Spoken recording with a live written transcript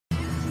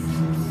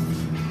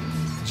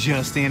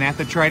Just in at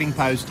the Trading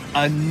Post,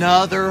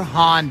 another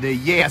Honda.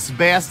 Yes,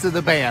 best of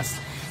the best.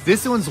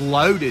 This one's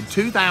loaded,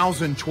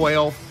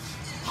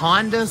 2012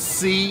 Honda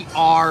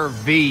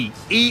CR-V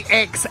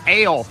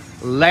EXL.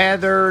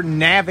 Leather,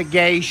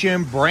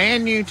 navigation,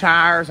 brand new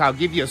tires. I'll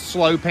give you a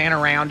slow pan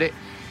around it.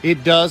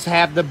 It does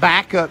have the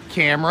backup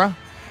camera.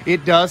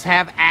 It does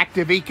have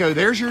active eco.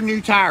 There's your new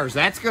tires.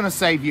 That's going to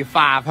save you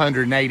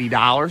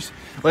 $580.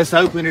 Let's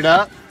open it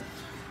up.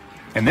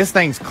 And this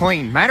thing's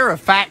clean. Matter of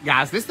fact,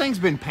 guys, this thing's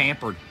been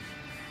pampered.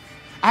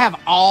 I have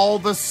all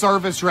the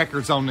service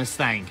records on this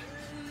thing.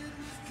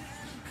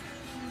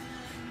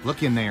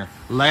 Look in there.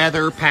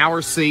 Leather,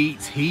 power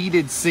seats,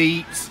 heated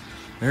seats.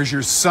 There's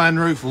your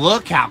sunroof.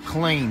 Look how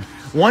clean.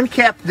 One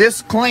kept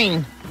this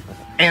clean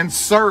and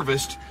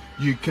serviced,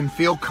 you can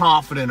feel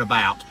confident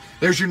about.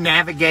 There's your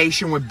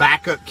navigation with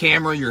backup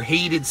camera, your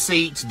heated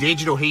seats,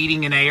 digital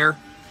heating and air.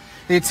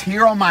 It's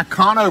here on my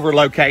Conover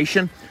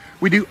location.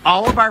 We do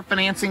all of our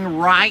financing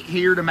right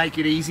here to make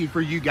it easy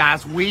for you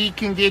guys. We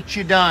can get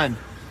you done.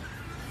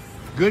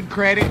 Good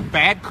credit,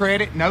 bad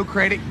credit, no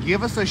credit,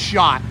 give us a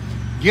shot.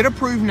 Get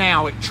approved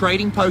now at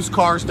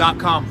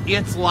tradingpostcars.com.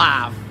 It's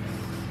live.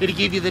 It'll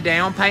give you the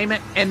down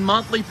payment and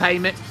monthly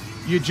payment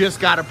you just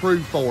got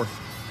approved for.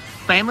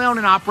 Family owned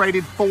and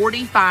operated,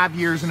 45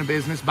 years in the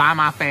business by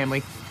my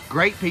family.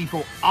 Great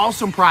people,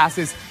 awesome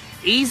prices,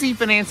 easy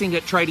financing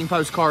at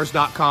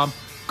tradingpostcars.com.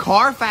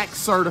 Carfax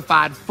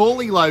certified,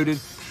 fully loaded,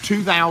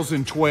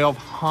 2012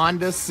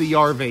 Honda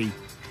CR-V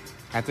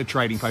at the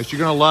Trading Post. You're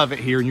gonna love it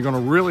here, and you're gonna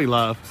really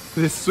love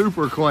this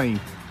super clean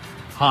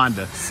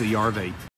Honda CR-V.